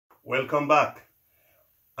Welcome back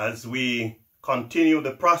as we continue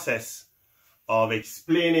the process of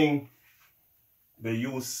explaining the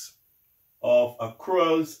use of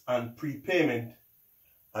accruals and prepayment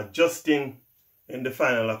adjusting in the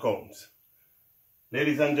final accounts.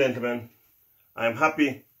 Ladies and gentlemen, I am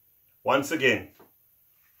happy once again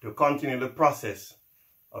to continue the process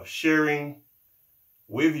of sharing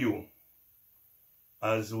with you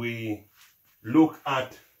as we look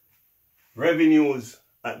at revenues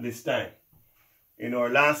at this time. In our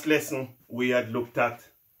last lesson, we had looked at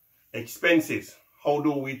expenses. How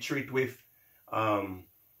do we treat with accruals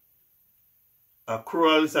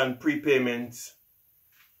and prepayments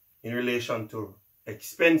in relation to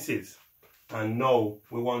expenses? And now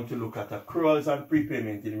we want to look at accruals and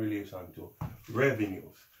prepayment in relation to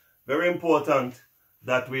revenues. Very important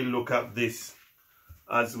that we look at this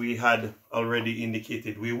as we had already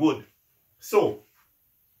indicated we would. So,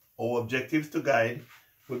 our objectives to guide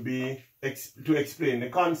would be to explain the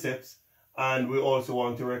concepts, and we also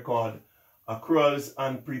want to record accruals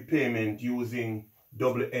and prepayment using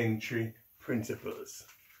double entry principles.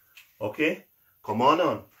 Okay? Come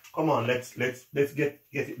on. Let's get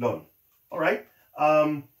it done. All right?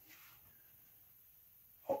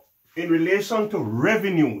 In relation to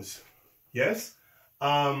revenues, yes,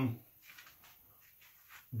 when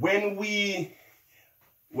we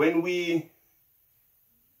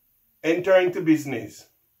enter into business,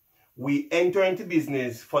 we enter into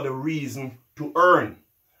business for the reason to earn,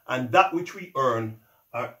 and that which we earn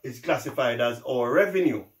is classified as our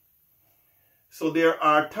revenue. So there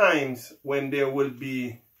are times when there will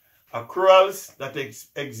be accruals that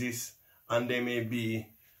exist, and there may be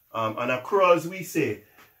and accruals, we say,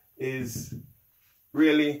 is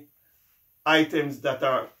really items that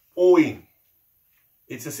are owing.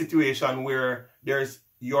 It's a situation where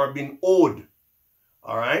you're being owed.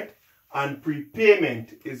 All right? And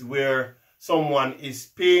prepayment is where someone is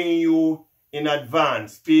paying you in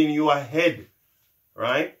advance, paying you ahead,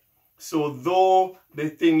 right? So though the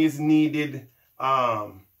thing is needed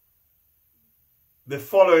the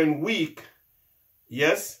following week,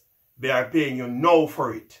 yes, they are paying you now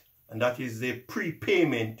for it. And that is the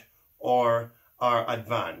prepayment or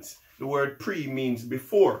advance. The word pre means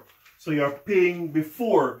before. So you're paying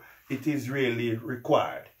before it is really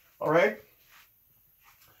required. All right?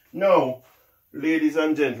 Now, ladies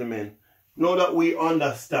and gentlemen, now that we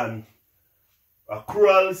understand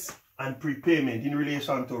accruals and prepayment in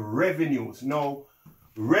relation to revenues, now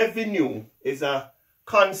revenue is a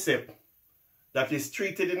concept that is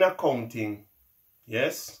treated in accounting,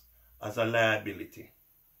 yes, as a liability.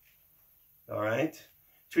 All right?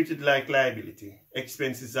 Treated like liability.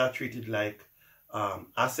 Expenses are treated like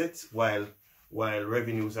assets, while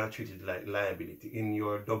revenues are treated like liability in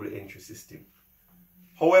your double entry system.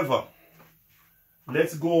 However,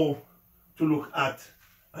 let's go to look at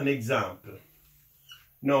an example.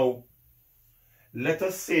 Now, let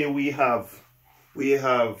us say we have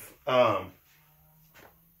a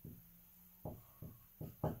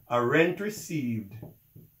rent received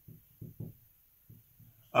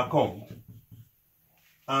account,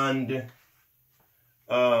 and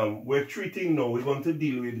we're going to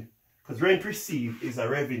deal with, because rent received is a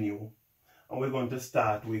revenue, and we're going to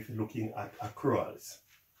start with looking at accruals.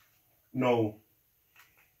 Now,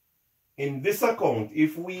 in this account,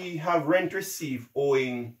 if we have rent received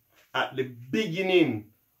owing at the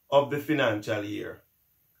beginning of the financial year,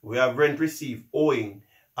 we have rent received owing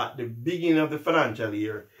at the beginning of the financial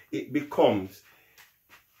year, it becomes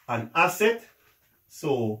an asset.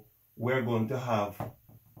 So we're going to have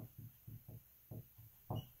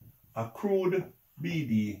accrued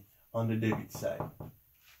BD on the debit side.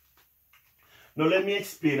 Now let me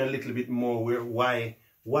explain a little bit more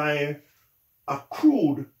why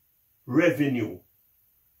accrued revenue,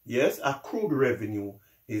 yes, accrued revenue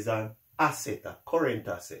is an asset, a current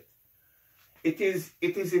asset. It is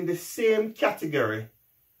in the same category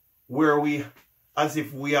where as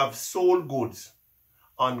if we have sold goods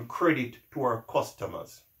on credit to our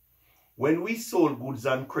customers. When we sold goods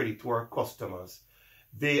on credit to our customers,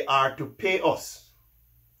 they are to pay us.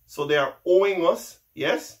 So they are owing us,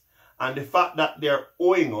 yes? And the fact that they are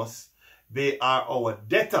owing us, they are our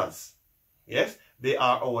debtors. Yes, they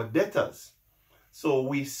are our debtors. So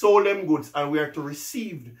we sold them goods and we are to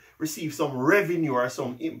receive some revenue or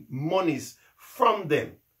some monies from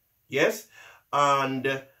them. Yes, and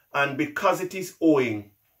because it is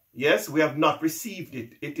owing, yes, we have not received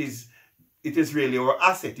it. It is really our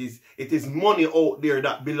asset. It is money out there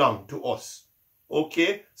that belong to us.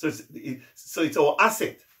 Okay, so it's our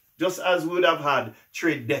asset, just as we would have had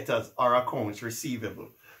trade debtors or accounts receivable.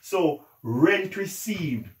 So rent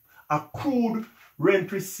received, accrued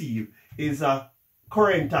rent received is a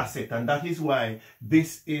current asset, and that is why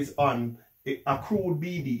this is on accrued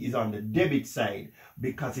BD is on the debit side,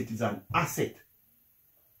 because it is an asset.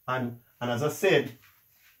 And as I said,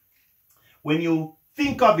 when you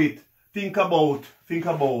think of it, think about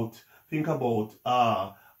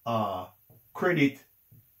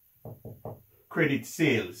credit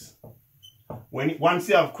sales. Once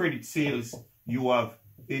you have credit sales, you have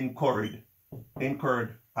incurred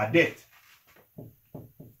a debt.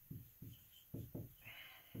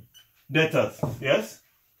 Debtors, yes?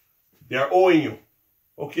 They are owing you.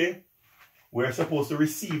 Okay? We're supposed to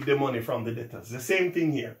receive the money from the debtors. The same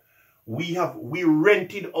thing here. We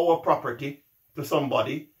rented our property to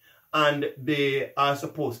somebody, and they are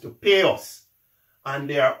supposed to pay us, and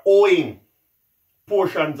they are owing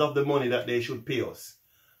portions of the money that they should pay us.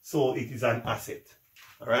 So it is an asset.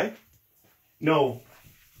 All right? Now,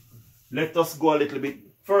 let us go a little bit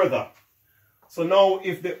further. So now,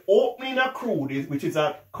 if the opening accrued is, which is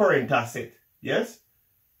a current asset, yes,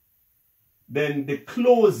 then the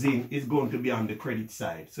closing is going to be on the credit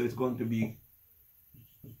side. So it's going to be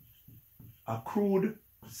accrued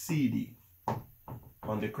CD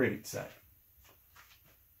on the credit side.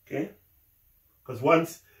 Okay? Because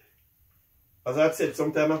once, as I said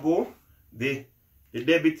some time ago, the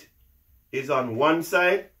debit is on one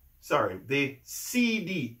side. Sorry, the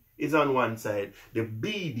CD is on one side. The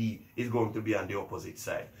BD is going to be on the opposite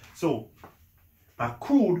side. So,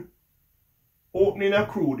 accrued, opening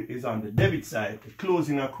accrued is on the debit side. The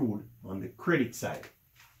closing accrued on the credit side.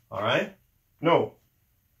 All right? Now,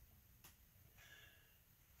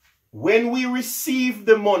 when we receive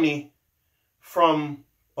the money from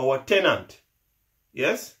our tenant,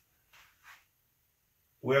 yes,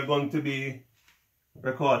 we're going to be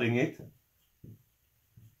recording it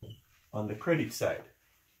on the credit side.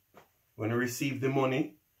 When we receive the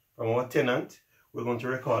money from our tenant, we're going to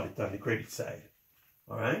record it on the credit side.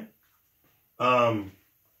 All right?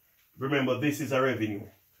 Remember, this is a revenue.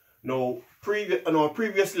 Now, in our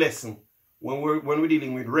previous lesson, when we're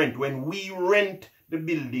dealing with rent, when we rent the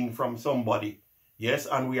building from somebody, yes,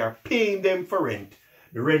 and we are paying them for rent,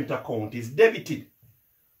 the rent account is debited.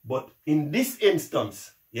 But in this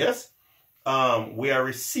instance, yes, we are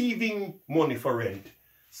receiving money for rent,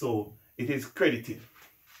 so it is credited.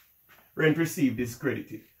 Rent received is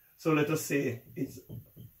credited. So let us say it's...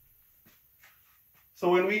 So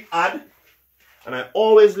when we add, and I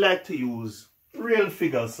always like to use real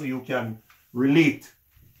figures so you can relate.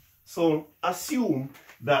 So assume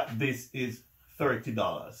that this is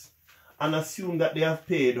 $30, and assume that they have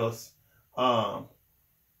paid us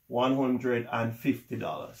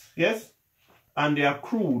 $150, yes, and the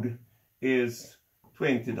accrued is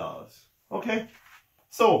 $20. Okay,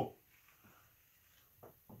 so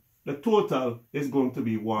the total is going to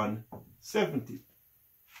be $170.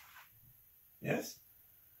 Yes,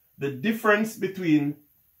 the difference between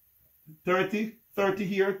 30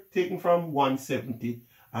 here taken from 170,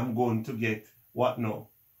 I'm going to get what now?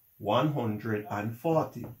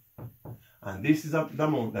 140. And this is the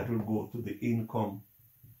amount that will go to the income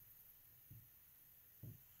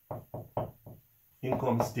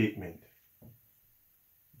statement.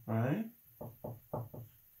 All right?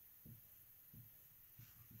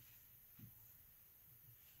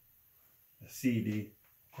 The CD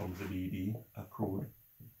comes the BD accrued.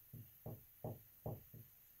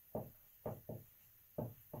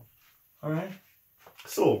 All right?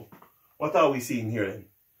 So, what are we seeing here then?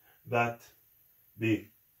 That the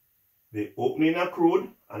opening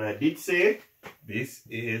accrued, and I did say this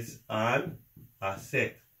is an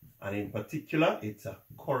asset, and in particular it's a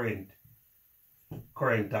current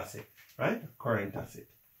asset, right? Current asset.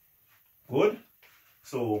 Good.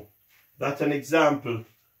 So that's an example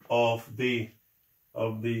of the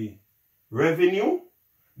revenue,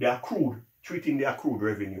 the accrued, treating the accrued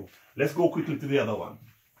revenue. Let's go quickly to the other one.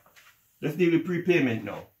 Let's deal with prepayment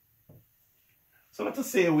now. So let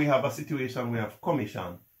us say we have a situation, we have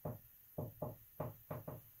commission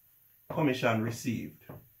received.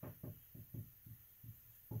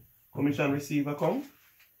 Commission received account.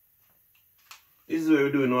 This is where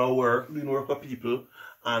we're doing our work, doing work for people,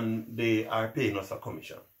 and they are paying us a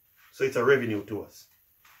commission. So it's a revenue to us.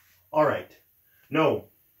 Alright. Now,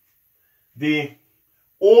 the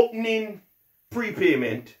opening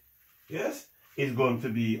prepayment, yes, is going to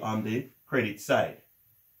be on the credit side.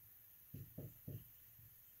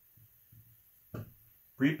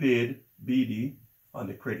 Prepaid BD on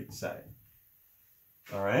the credit side.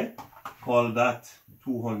 All right, call that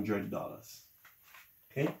 $200.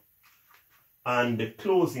 Okay, and the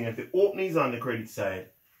closing, if the opening is on the credit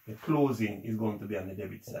side, the closing is going to be on the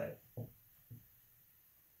debit side.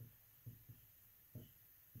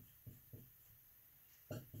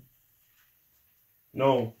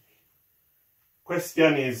 Now,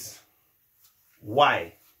 question is,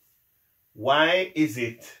 why? Why is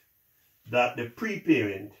it that the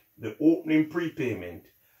prepayment, the opening prepayment,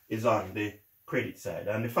 is on the credit side?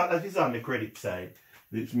 And the fact that it's on the credit side,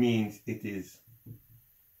 which means it is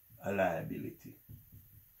a liability.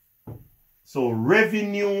 So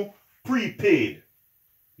revenue prepaid,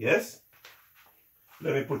 yes?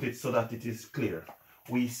 Let me put it so that it is clear.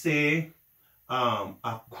 We say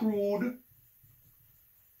accrued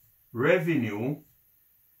revenue,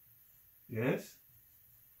 yes?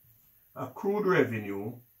 Accrued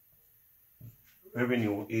revenue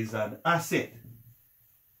is an asset,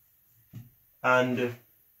 and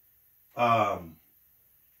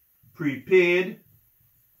prepaid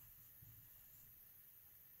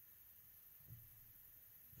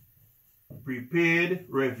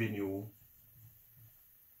revenue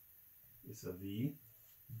is a V,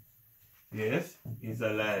 yes, is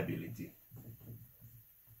a liability.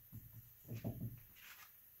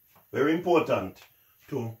 Very important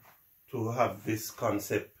to have this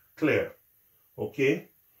concept clear.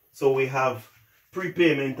 Okay, so we have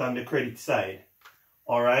prepayment on the credit side.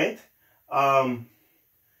 All right.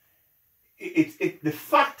 The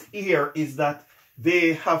fact here is that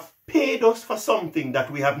they have paid us for something that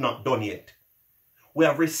we have not done yet. We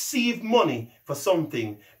have received money for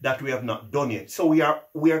something that we have not done yet. So we are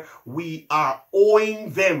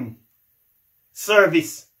owing them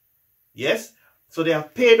service. Yes. So they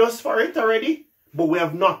have paid us for it already, but we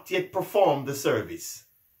have not yet performed the service.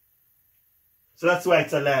 So that's why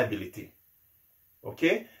it's a liability.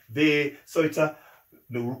 Okay? So it's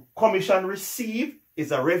the commission received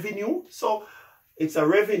is a revenue. So it's a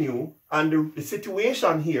revenue, and the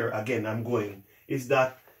situation here, again, is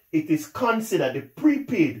that it is considered the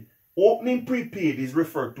prepaid, opening prepaid is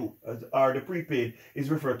referred to, or the prepaid is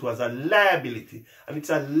referred to as a liability. And it's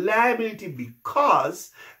a liability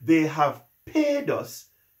because they have paid us,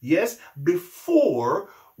 yes, before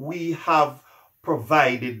we have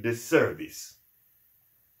provided the service.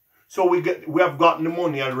 So we have gotten the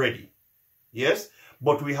money already, yes,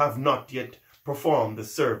 but we have not yet performed the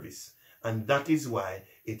service. And that is why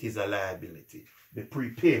it is a liability. The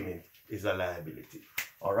prepayment is a liability.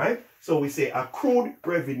 All right. So we say accrued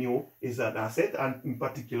revenue is an asset, and in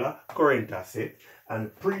particular current asset,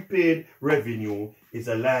 and prepaid revenue is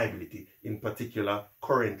a liability, in particular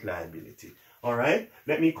current liability. All right.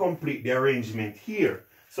 Let me complete the arrangement here.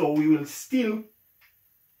 So we will still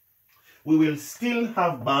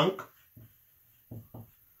have bank,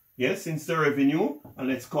 yes, since the revenue, and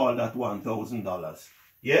let's call that $1,000.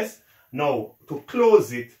 Yes. Now to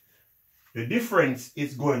close it, the difference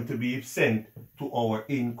is going to be sent to our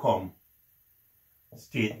income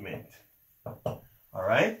statement. All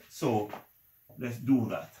right, so let's do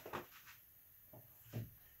that.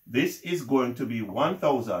 This is going to be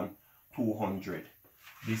 1,200.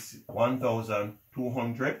 This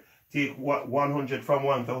 1,200. Take 100 from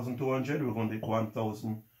 1,200. We're going to take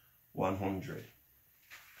 1,100.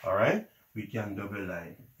 All right, we can double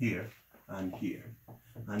line here and here,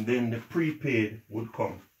 and then the prepaid would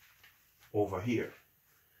come over here.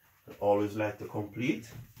 I always like to complete,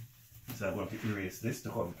 so I'm going to erase this to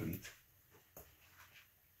complete.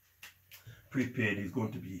 Prepaid is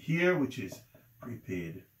going to be here, which is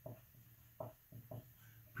prepaid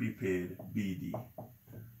BD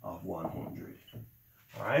of 100.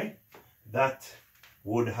 All right, that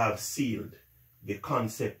would have sealed the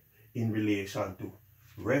concept in relation to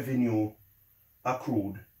revenue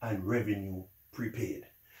accrued and revenue prepaid.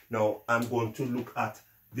 Now I'm going to look at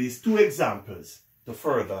these two examples to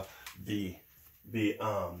further the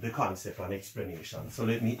concept and explanation. So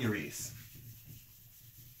let me erase.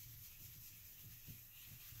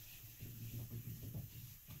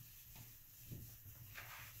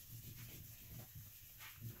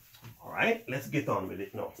 All right, let's get on with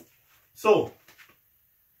it now. So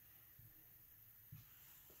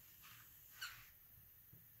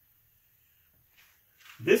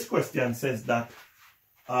this question says that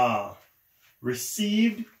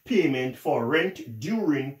received payment for rent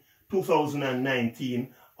during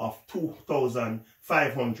 2019 of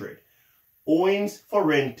 2,500. Owings for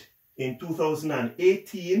rent in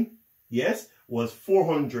 2018, yes, was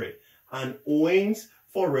 400. And owings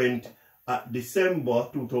for rent at December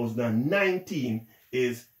 2019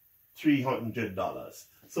 is $300.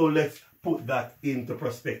 So let's put that into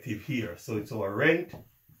perspective here. So it's our rent,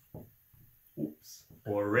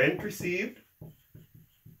 or rent received,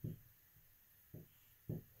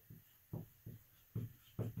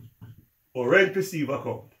 or rent received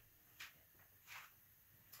account.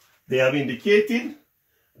 They have indicated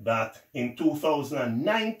that in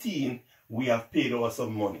 2019 we have paid over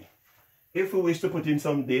some money. if we wish to put in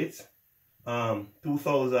some dates,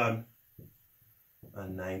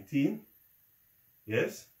 2019,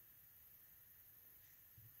 yes,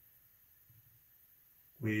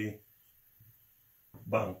 we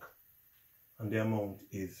bank and the amount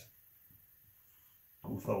is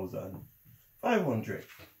 2,500.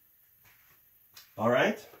 All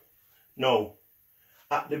right. Now,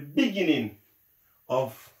 at the beginning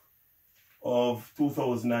of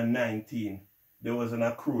 2019, there was an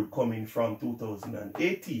accrued coming from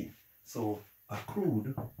 2018. So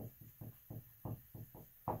accrued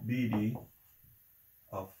BD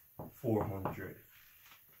of 400.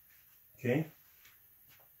 Okay.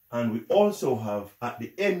 And we also have at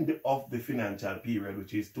the end of the financial period,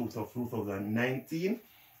 which is 2019,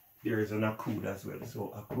 there is an accrued as well.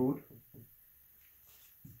 So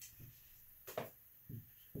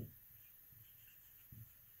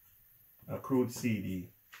accrued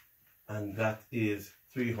CD, and that is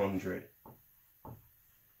 300.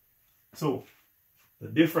 So the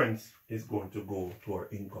difference is going to go to our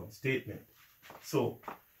income statement. So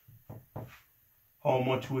how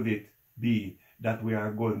much would it be that we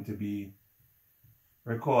are going to be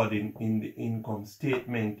recording in the income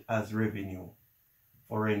statement as revenue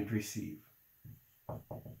for rent received?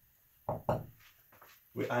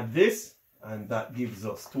 We add this, and that gives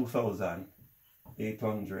us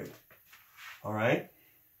 2,800. All right.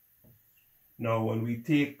 Now, when we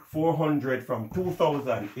take 400 from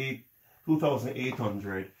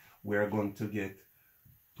 2,800, we are going to get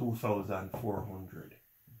 2,400.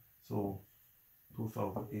 So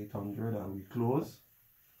 2,800, and we close.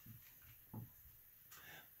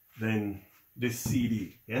 Then this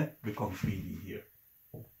CD, yeah, becomes BD here.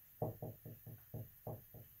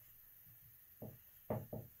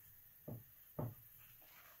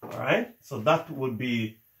 All right. So that would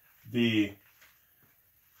be the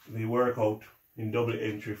workout in double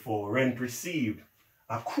entry for rent received,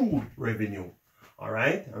 accrued revenue. All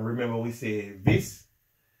right. And remember, we say this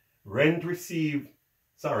rent received,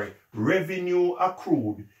 revenue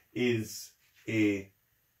accrued is a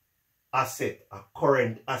asset, a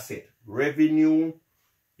current asset. Revenue,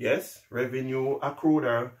 yes, revenue accrued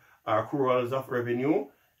or accruals of revenue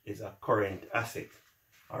is a current asset.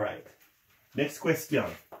 All right. Next question.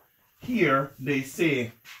 Here they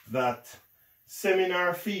say that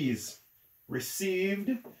seminar fees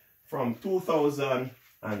received from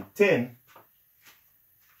 2010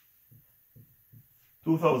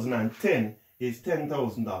 is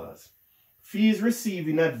 $10,000. Fees received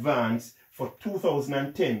in advance for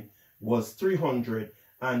 2010 was $300,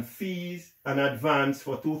 and fees and advance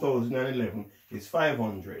for 2011 is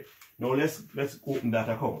 $500. Now let's open that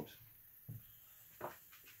account.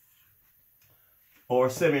 Or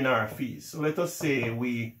seminar fees. So let us say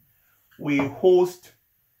we host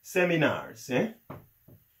seminars.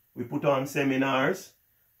 We put on seminars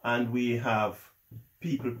and we have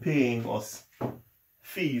people paying us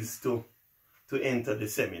fees to enter the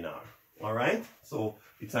seminar. All right. So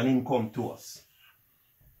it's an income to us.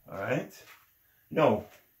 All right. Now,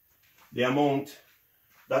 the amount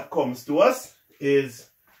that comes to us is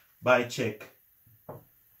by check.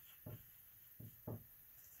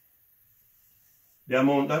 The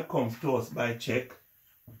amount that comes to us by check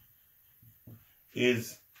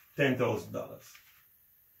is $10,000.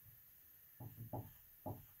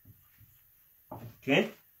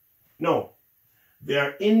 Okay. Now, they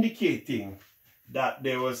are indicating that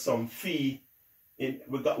there was some fee in.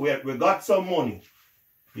 We got some money.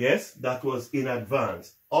 Yes, that was in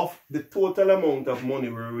advance of the total amount of money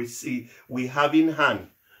we have in hand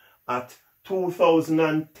at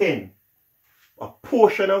 2010. A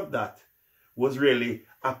portion of that was really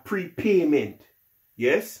a prepayment.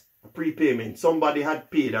 Yes, a prepayment. Somebody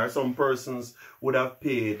had paid, or some persons would have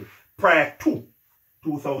paid prior to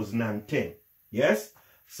 2010. Yes,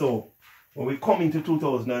 so when we come into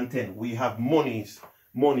 2010, we have monies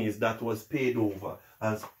that was paid over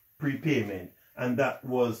as prepayment, and that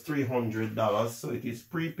was $300. So it is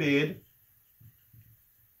prepaid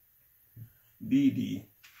BD,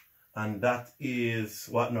 and that is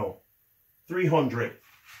what now? 300.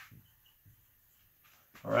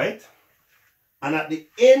 All right. And at the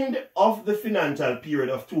end of the financial period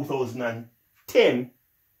of 2010,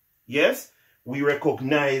 yes, we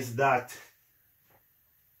recognize that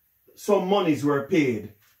some monies were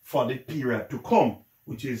paid for the period to come,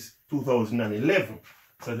 which is 2011.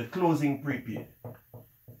 So the closing prepaid.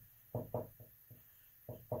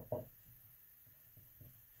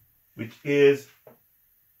 Which is,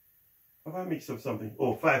 have I mixed up something?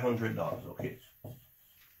 Oh, $500. Okay.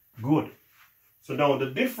 Good. So now the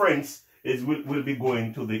difference is will be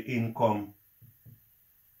going to the income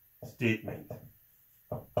statement.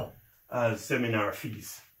 as seminar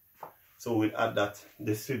fees. So we'll add that,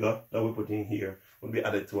 this figure that we put in here will be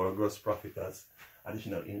added to our gross profit as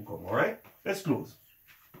additional income. All right, let's close.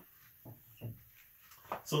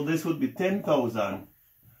 So this would be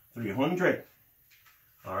 10,300.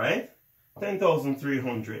 All right,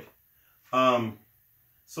 10,300.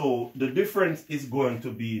 So the difference is going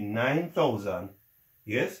to be 9,000.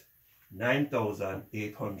 Yes,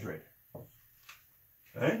 9,800.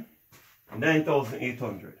 Right,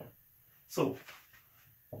 9,800. So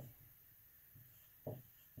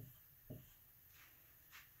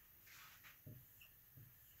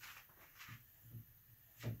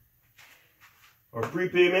our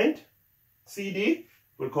prepayment CD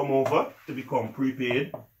will come over to become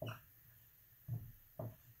prepaid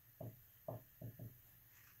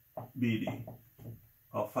BD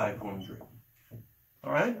of 500.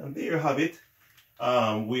 All right, and there you have it.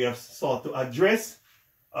 We have sought to address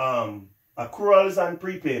accruals and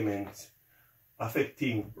prepayments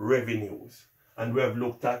affecting revenues, and we have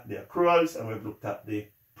looked at the accruals and we have looked at the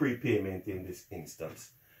prepayment in this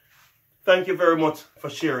instance. Thank you very much for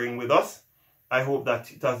sharing with us. I hope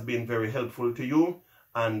that it has been very helpful to you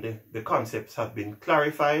and the concepts have been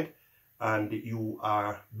clarified and you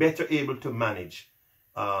are better able to manage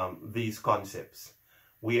these concepts.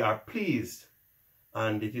 We are pleased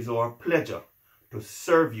and it is our pleasure to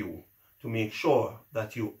serve you to make sure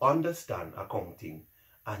that you understand accounting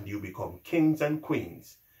and you become kings and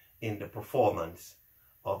queens in the performance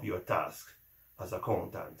of your task as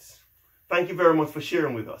accountants. Thank you very much for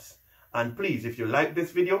sharing with us. And please, if you like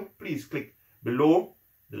this video, please click below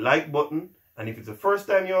the like button. And if it's the first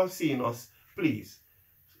time you're seeing us, please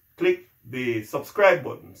click the subscribe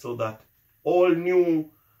button so that all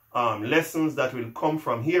new lessons that will come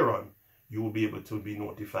from here on, you will be able to be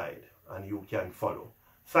notified and you can follow.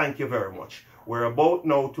 Thank you very much. We're about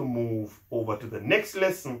now to move over to the next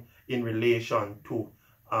lesson in relation to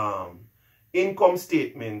income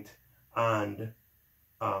statement and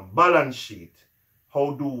balance sheet.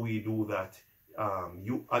 How do we do that?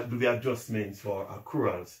 You do the adjustments for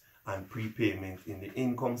accruals and prepayment in the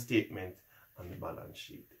income statement and the balance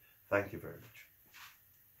sheet. Thank you very much.